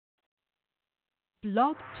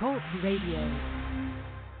Blog Talk Radio.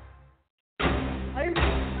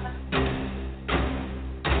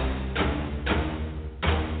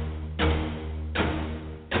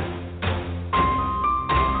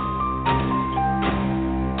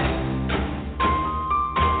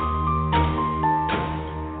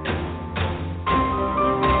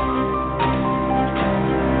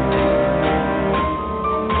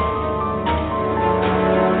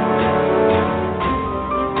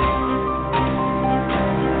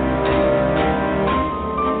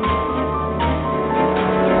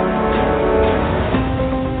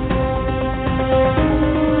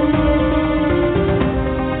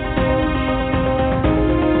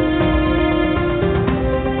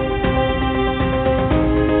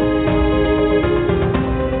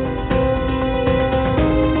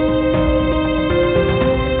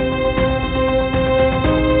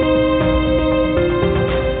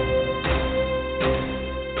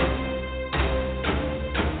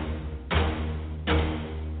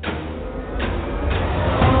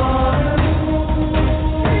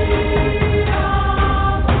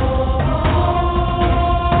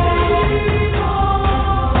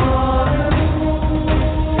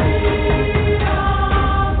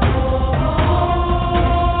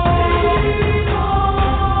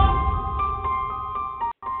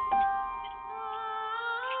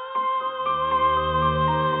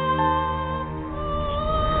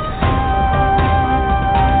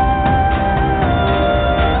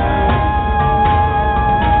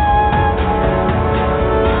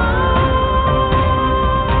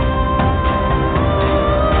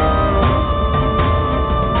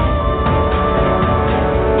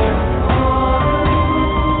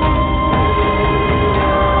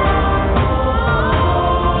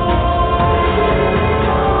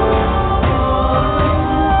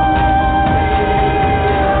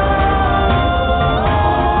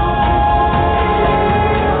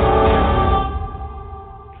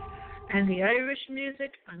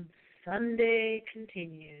 Sunday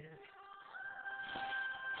continues.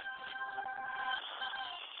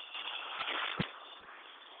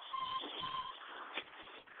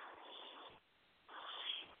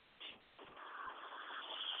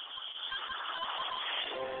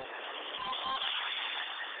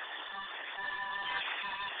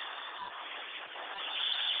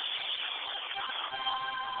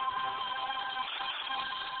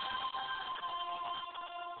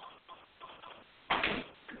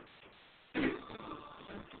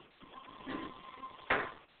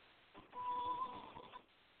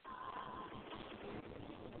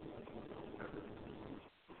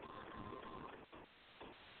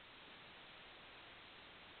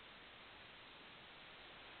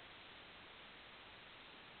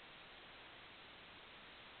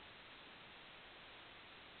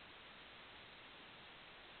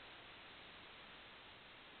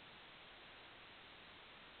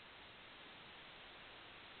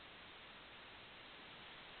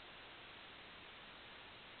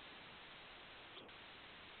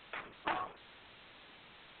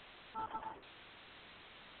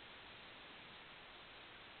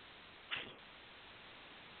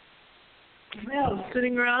 Well,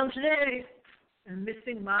 sitting around today and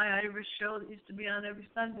missing my Irish show that used to be on every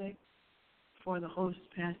Sunday before the host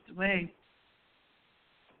passed away.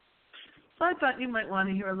 So I thought you might want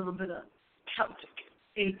to hear a little bit of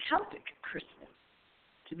a Celtic Christmas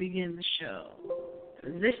to begin the show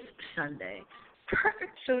this Sunday.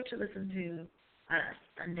 Perfect show to listen to on a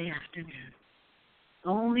Sunday afternoon.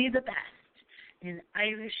 Only the best in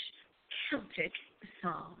Irish Celtic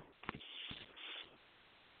song.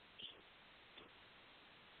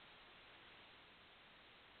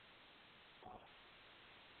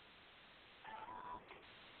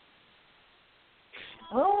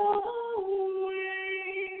 Always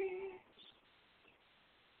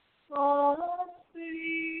on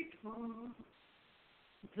people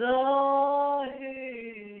dying.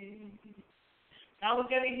 Now we're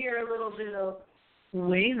going to hear a little bit of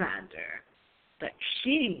Waylander, the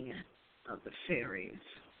king of the fairies.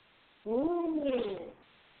 Ooh,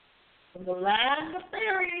 from the land of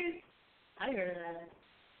fairies. I heard that.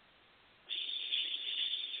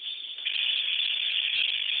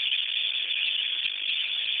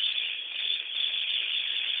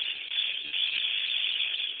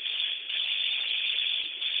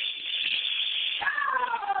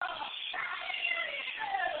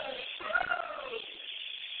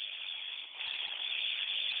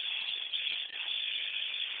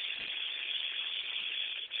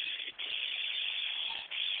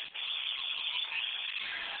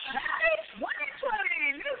 It's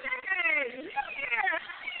 2020, new decade, new year,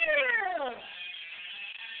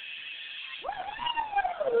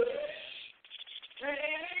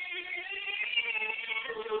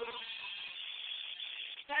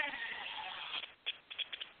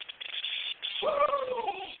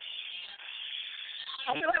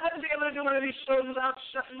 to be able to do one of these shows without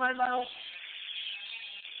shutting my mouth.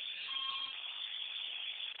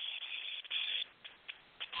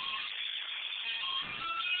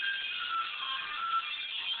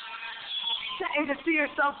 And to see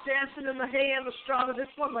yourself dancing in the hay and the straw of this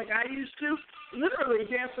one like I used to, literally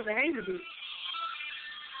dance with a hanger boot.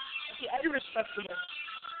 I do respect for this.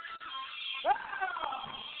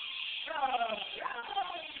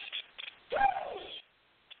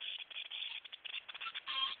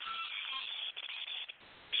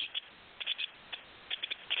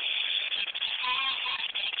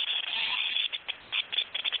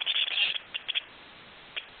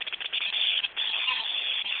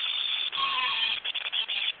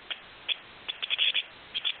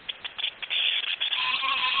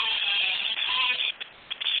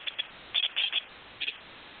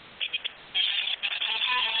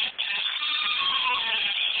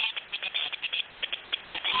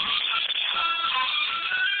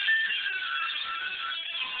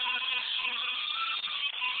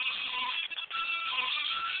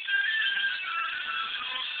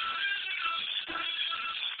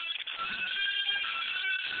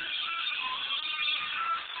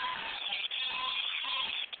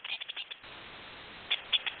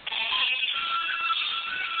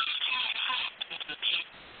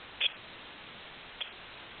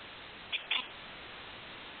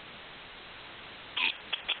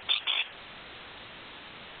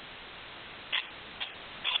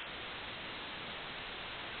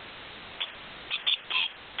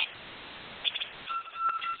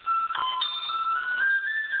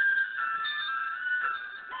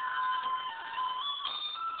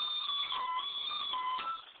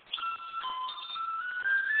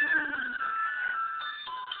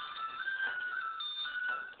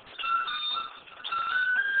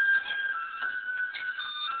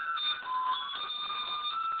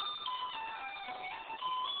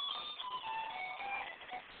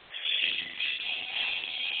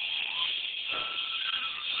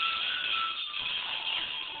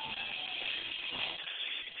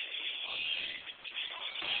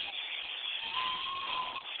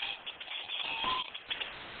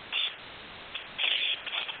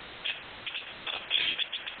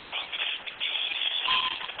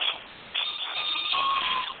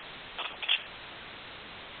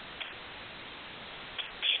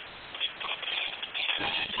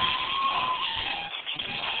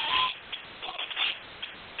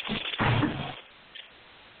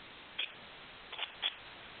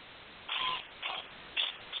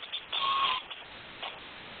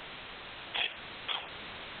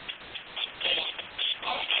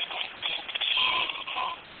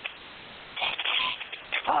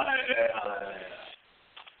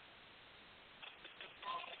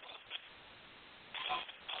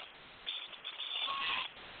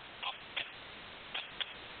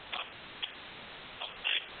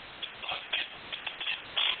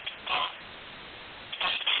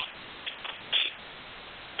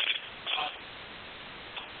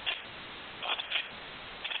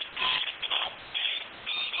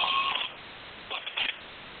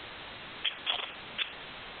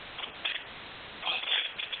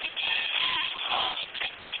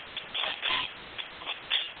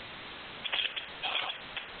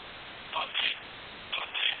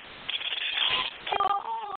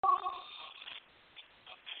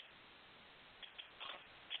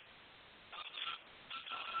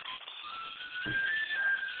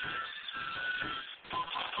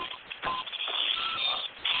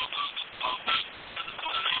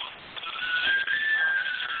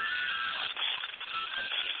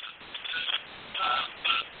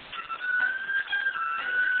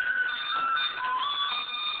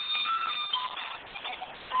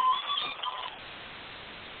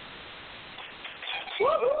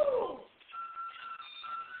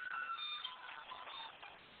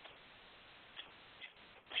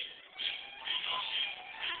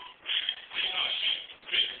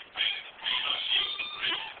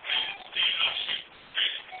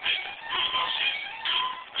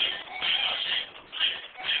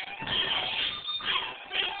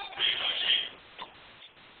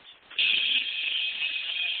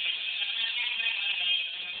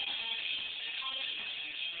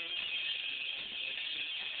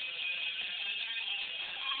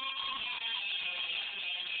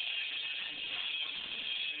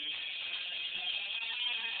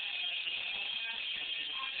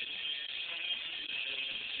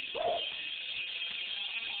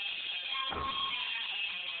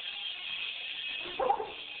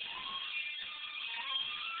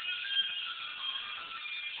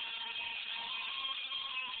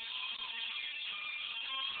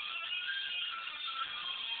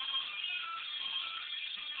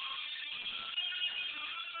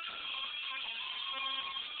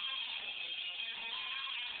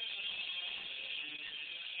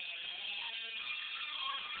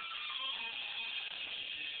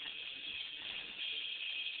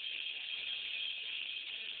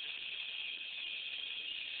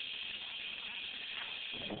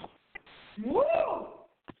 Whoa!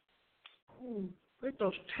 Get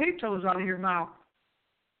those potatoes out of your mouth.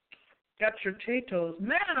 Got your potatoes.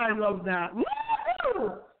 Man, I love that. Woo!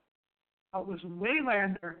 It was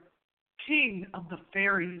Waylander, King of the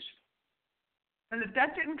Fairies. And if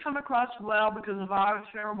that didn't come across well because of our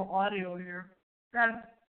terrible audio here, then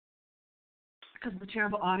because of the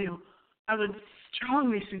terrible audio, I would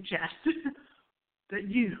strongly suggest that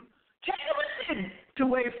you take a listen to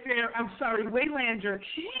Waylander,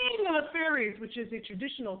 King of the Fairies, which is a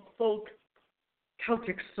traditional folk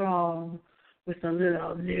Celtic song with a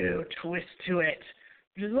little new twist to it,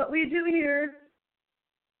 which is what we do here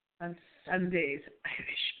on Sunday's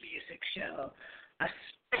Irish Music Show, a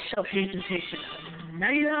special presentation of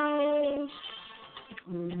Night Owl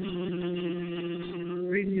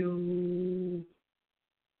Radio.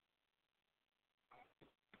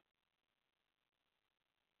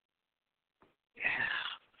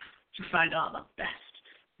 To find all the best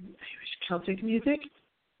Irish Celtic music,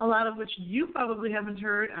 a lot of which you probably haven't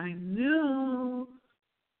heard. I know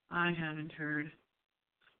I haven't heard.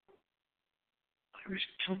 Irish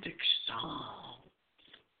Celtic songs.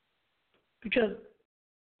 Because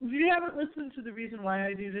if you haven't listened to the reason why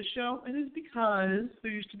I do this show, it is because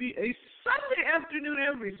there used to be a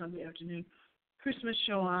every Sunday afternoon, Christmas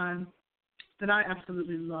show on that I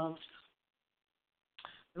absolutely loved.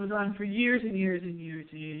 It was on for years and years and years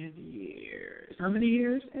and years. How many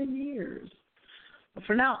years and years? But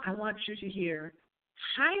for now, I want you to hear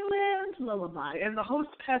Highland Lullaby. And the host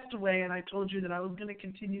passed away, and I told you that I was going to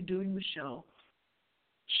continue doing the show.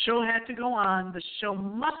 Show had to go on. The show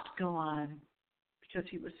must go on because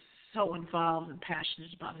he was so involved and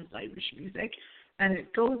passionate about his Irish music. And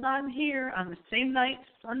it goes on here on the same night,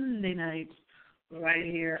 Sunday night, right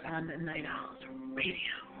here on the Night Owls Radio.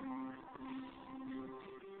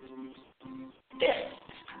 This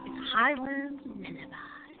is Highland Lullaby.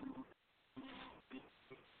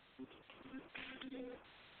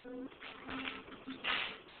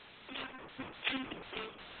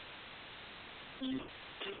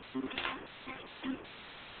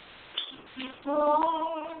 Oh.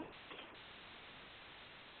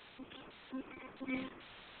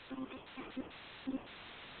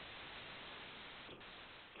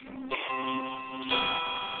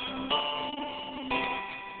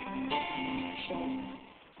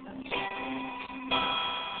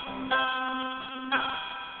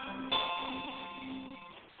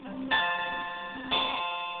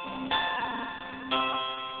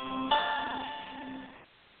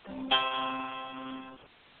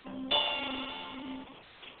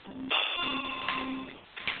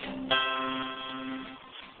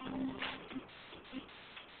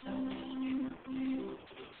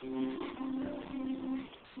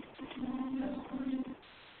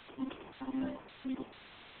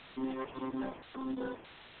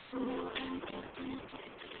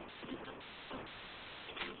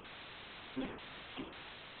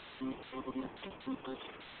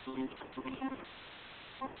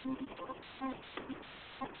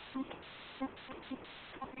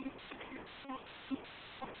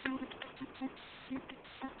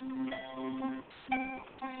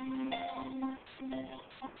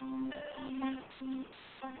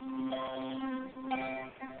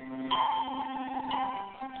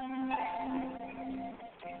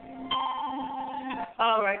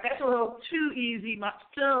 All right, that's a little too easy, but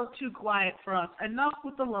still too quiet for us. Enough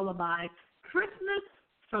with the lullaby. Christmas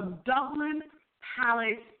from Dublin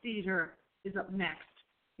Palace Theatre is up next.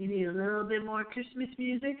 You need a little bit more Christmas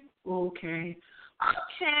music? Okay.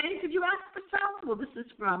 Okay, did you ask for some? Well, this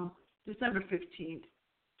is from December 15th,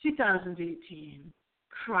 2018.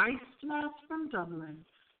 Christmas from Dublin.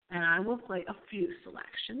 And I will play a few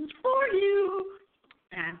selections for you.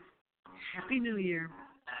 And Happy New Year.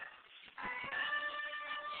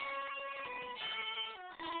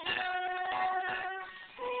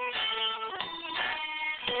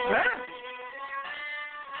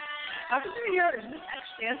 Happy New Year. This X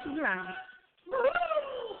dances around. Woo!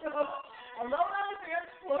 Alone on the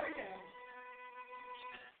dance floor again.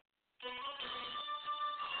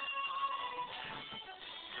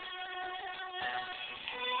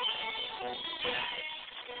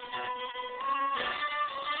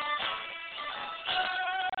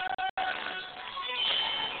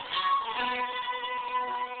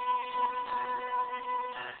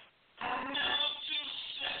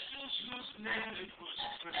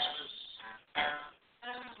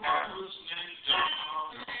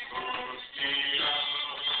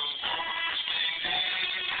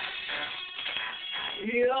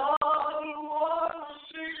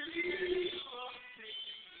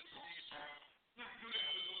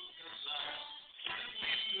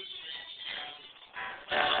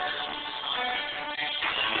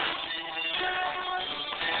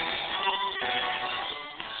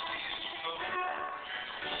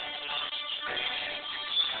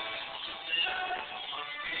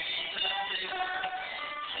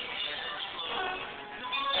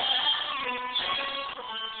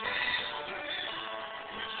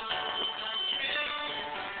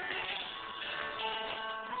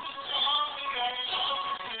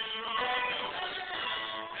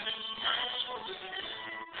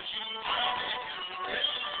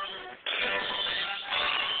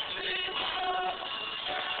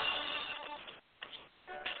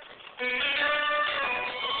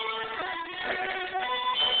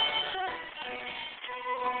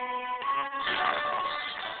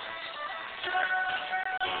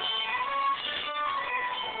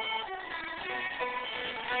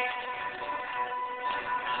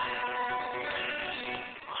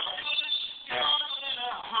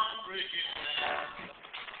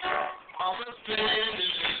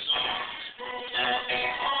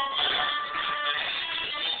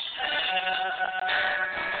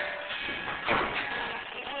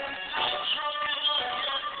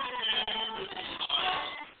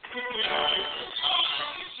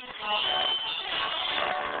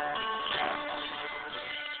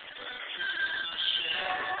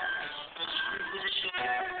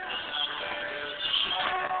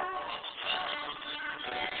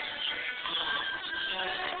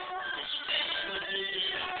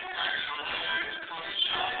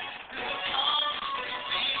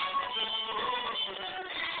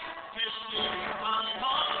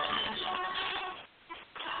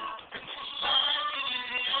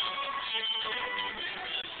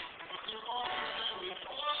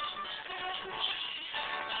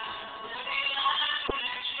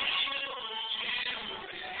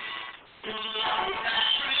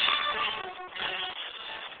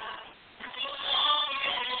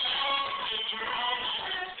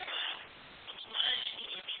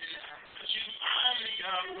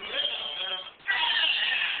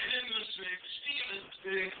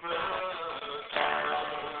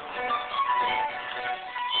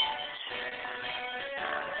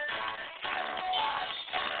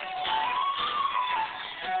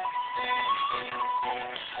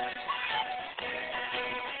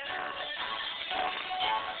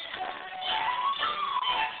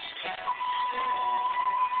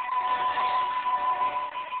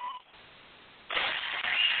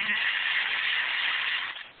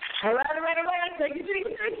 All right. Thank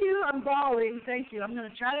you. I'm bawling. Thank you. I'm going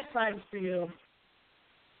to try to find for you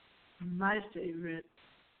my favorite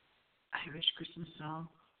Irish Christmas song.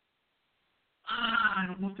 I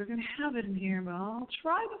don't know if they're going to have it in here, but I'll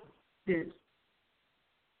try this.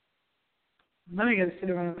 Then I got to sit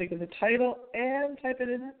around and think of the title and type it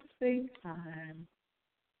in at the same time.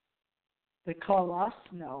 They call us?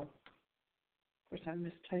 No. Of course, I'm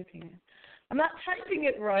mistyping it. I'm not typing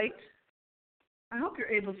it right. I hope you're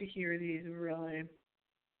able to hear these really,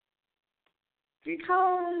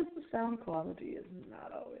 because the sound quality is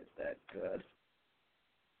not always that good.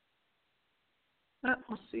 But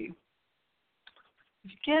we'll see.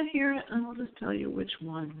 If you can't hear it, I'll just tell you which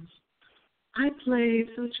ones I played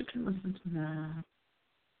so that you can listen to that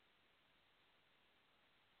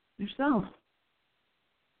yourself.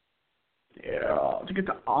 Yeah, to get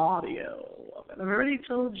the audio of it. I've already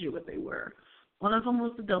told you what they were. One of them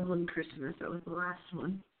was the Dublin Christmas. That was the last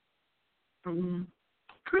one from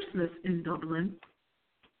Christmas in Dublin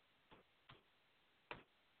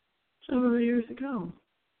several years ago.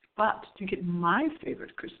 But to get my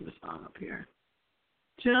favorite Christmas song up here,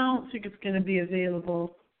 don't think it's going to be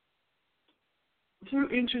available through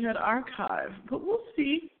Internet Archive, but we'll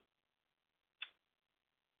see.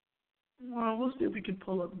 Well, we'll see if we can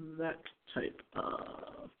pull up that type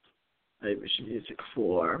of Irish music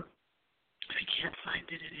for. If you can't find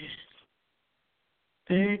it, it is.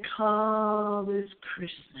 They call this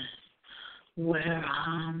Christmas where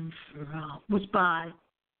I'm from. Was by.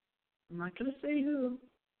 I'm not going to say who.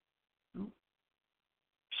 Nope.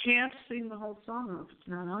 Can't sing the whole song if it's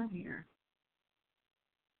not on here.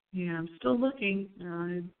 Yeah, I'm still looking.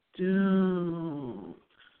 I do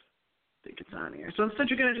think it's on here. So instead,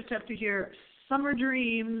 you're going to just have to hear Summer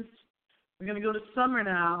Dreams. We're going to go to summer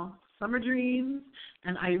now. Summer Dreams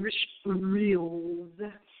and Irish Reels.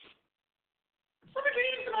 Summer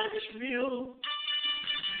Dreams and Irish Reels.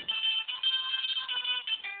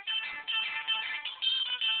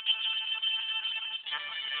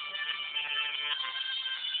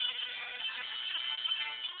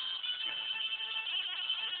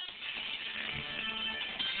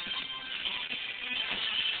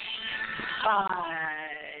 By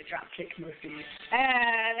Dropkick Murphys.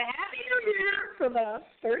 And Happy New Year for the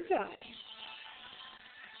third time.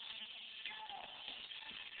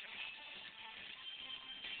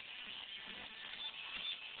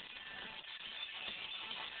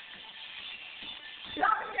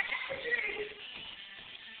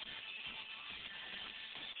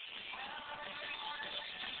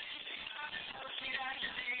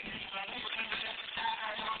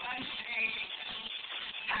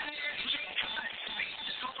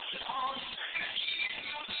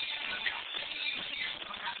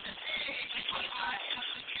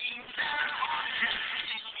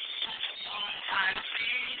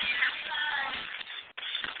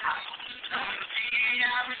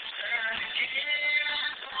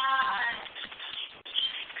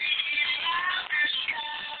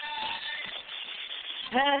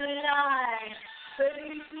 And I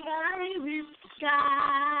face the Irish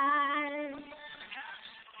sky.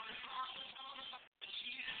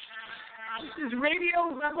 This is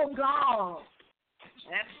Radio Rebel Gold.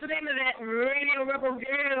 That's the name of that, Radio Rebel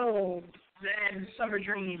Gold. And Summer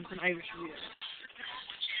Dreams and Irish Reel.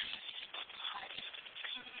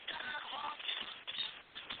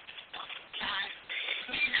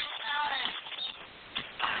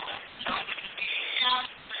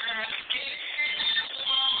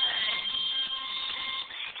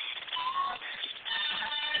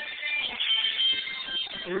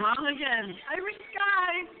 Wrong again. Irish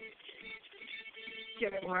Sky.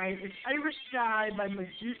 Get it right. It's Irish Sky by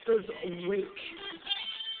Medusa's Awake.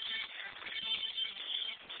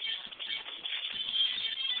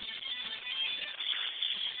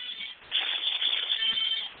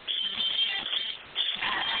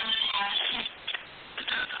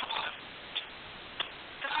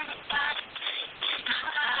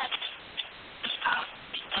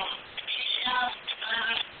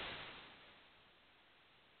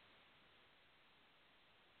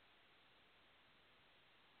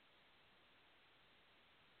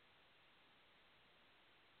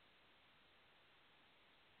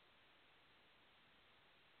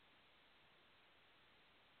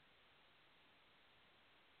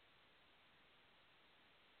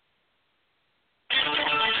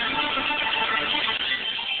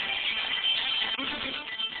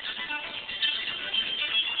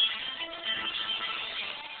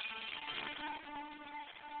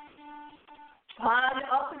 I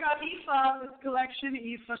also got Aoife, this collection,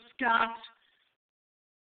 Aoife Scott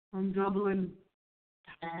from Dublin.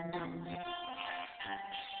 I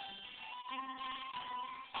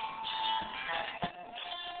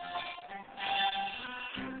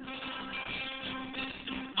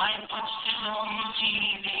watched it on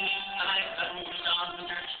TV, I couldn't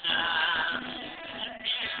understand.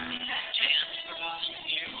 That chance for us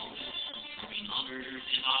heroes being honored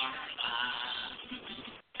in our land.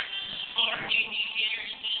 For 80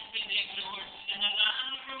 years it's been ignored in a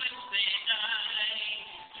land from which they die.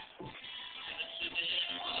 The civil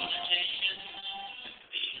politicians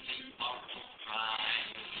being in powerful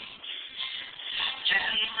pride. 10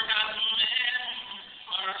 forgotten men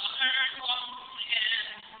are honored once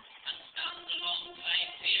again.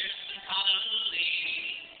 Alongside Pierce and Connolly.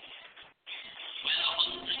 When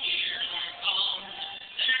 100 years are gone,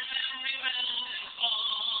 their memory will live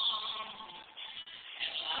on.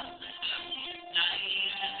 It'll understand night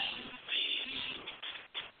and free.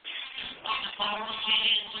 On the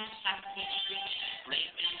farmsteads and savagery,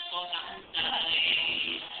 raping fought and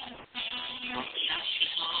died. From the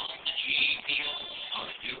ashes of the GPO,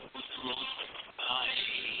 our youth rose by.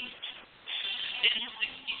 In 66,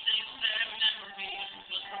 their memory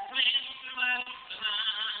was proclaimed throughout the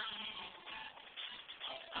land.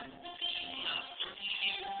 And after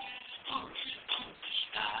years, our accomplished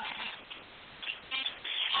that.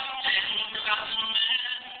 10 forgotten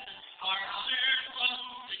men are honored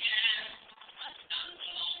once again, and stand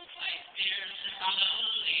alongside Pierce and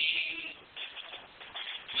Connolly.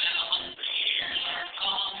 When 100 years are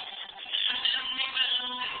gone, their memory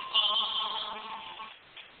will live on.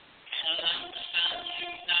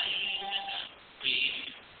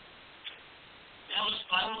 Those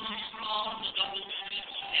violence from the government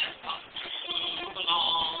and not to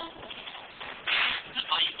belong. The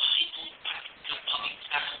Bible back to Bobby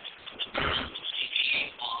Taft, the burns they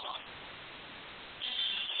came on.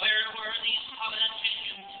 Where were these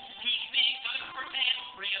politicians whose big God forbade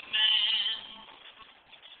free of man?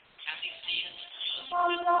 Can they see it? Just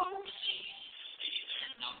not to see.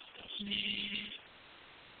 They're not to see.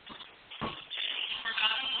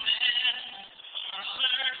 Forgotten men are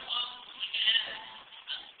honored once again,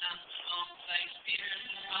 and stand alongside Pierce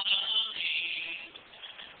and Connolly.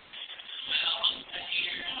 Well, 100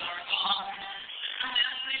 years are gone, and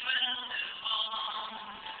then they will live on.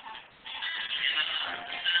 In a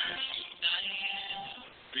land that died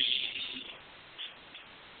free.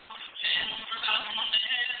 10 forgotten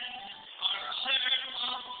men are honored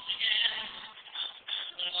once again, and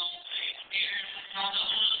stand alongside Pierce and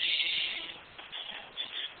Connolly.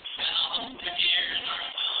 Well, 100 years are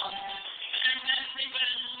gone, and then they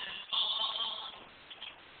will live on.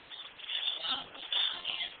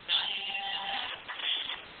 Understanding night.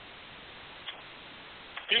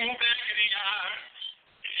 In back of the yard,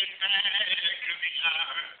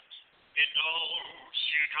 in old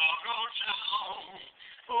Chicago town,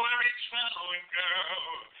 where each fellow and girl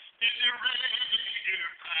is a regular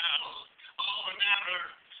pal of another.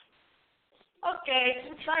 Okay,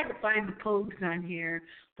 I'm trying to find the Pogues on here,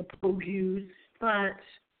 the Pogues, but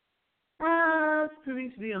it's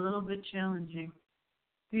proving to be a little bit challenging.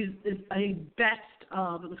 These is a best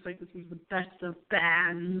of, it looks like this is the best of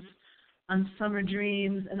bands on Summer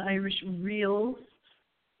Dreams and Irish Reels.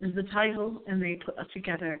 is the title, and they put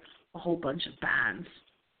together a whole bunch of bands,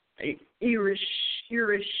 Irish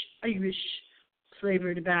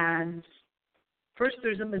flavored bands. First,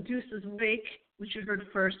 there's a Medusa's Wake, which you heard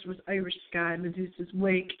first was Irish Sky, Medusa's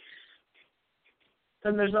Wake.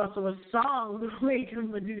 Then there's also a song, The Wake of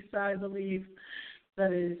Medusa, I believe,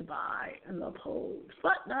 that is by The Pogues,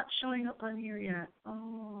 but not showing up on here yet.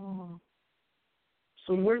 Oh.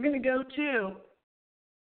 So we're going to go to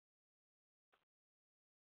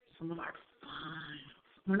some of our fun.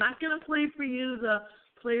 We're not going to play for you the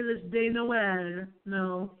playlist de Noël.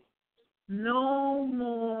 No. No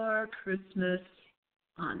more Christmas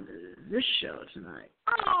on this show tonight.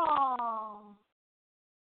 Oh.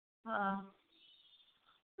 No.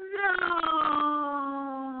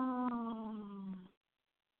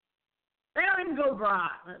 Aaron Gobra.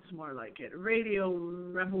 That's more like it. Radio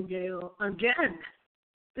Rebel Gale again.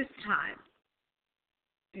 This time,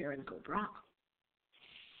 Aaron Gobra.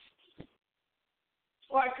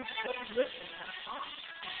 Or I could just listen to that song.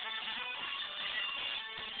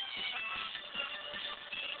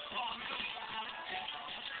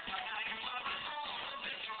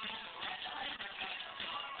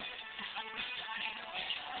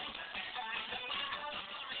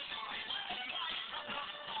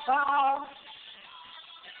 Oh.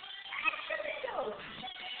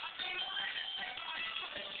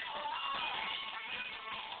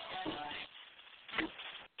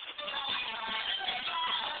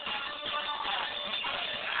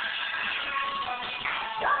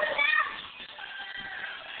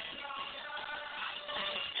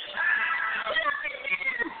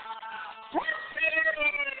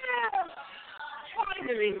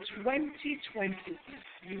 Finally, 2020.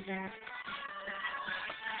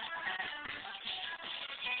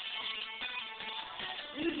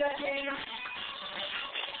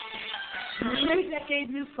 New decade,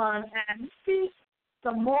 new fun, and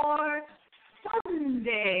some more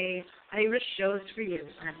Sunday Irish shows for you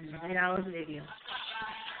on Night Owl Radio.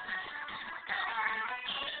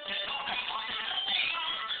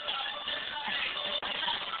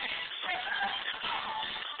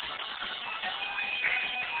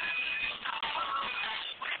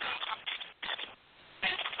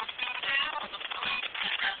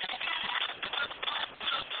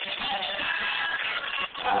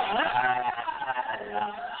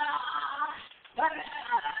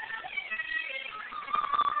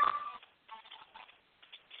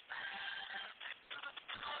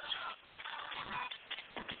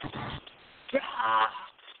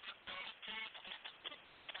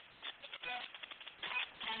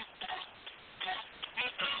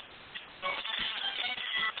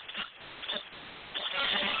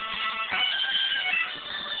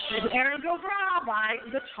 And Aaron Gobra by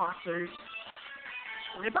The Tossers.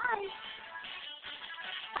 Bye-bye.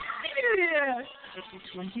 Happy New Year! Happy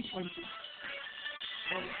 2020.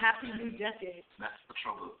 And happy new decade. That's the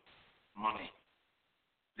trouble. Money.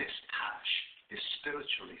 This cash is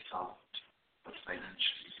spiritually sound, but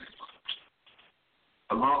financially difficult.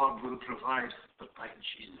 The Lord will provide, but by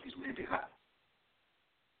Jesus may be that.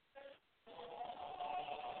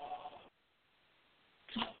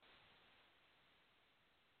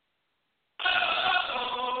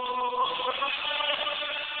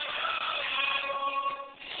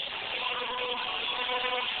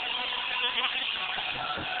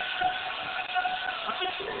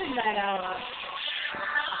 Midnight Hour.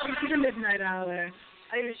 Welcome to the Midnight Hour.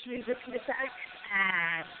 Irish music in effect.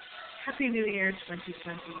 And Happy New Year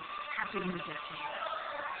 2020. Happy New Decade.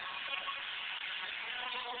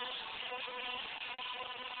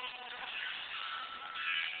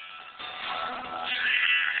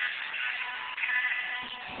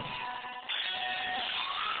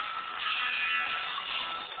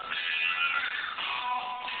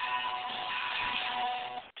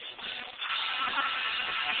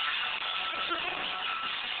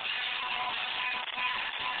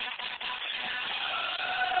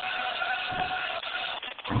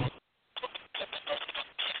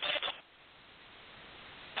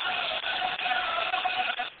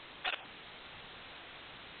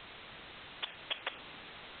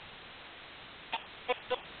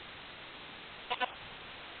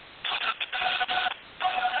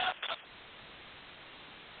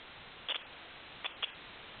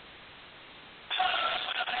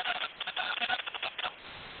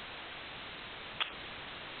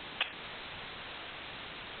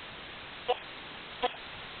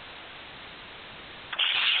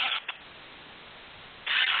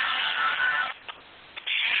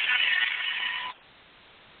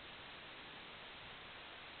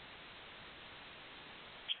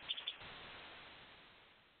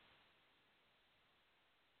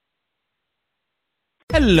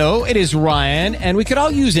 Hello, it is Ryan, and we could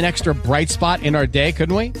all use an extra bright spot in our day,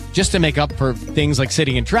 couldn't we? Just to make up for things like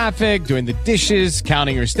sitting in traffic, doing the dishes,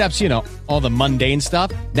 counting your steps, you know, all the mundane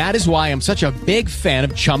stuff. That is why I'm such a big fan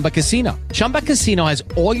of Chumba Casino. Chumba Casino has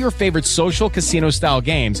all your favorite social casino-style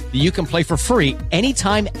games that you can play for free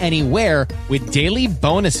anytime, anywhere with daily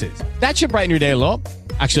bonuses. That should brighten your day a little.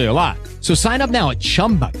 Actually, a lot. So sign up now at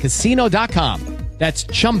ChumbaCasino.com. That's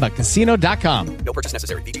ChumbaCasino.com. No purchase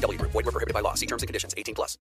necessary. VGW Group. Void where prohibited by law. See terms and conditions. 18+.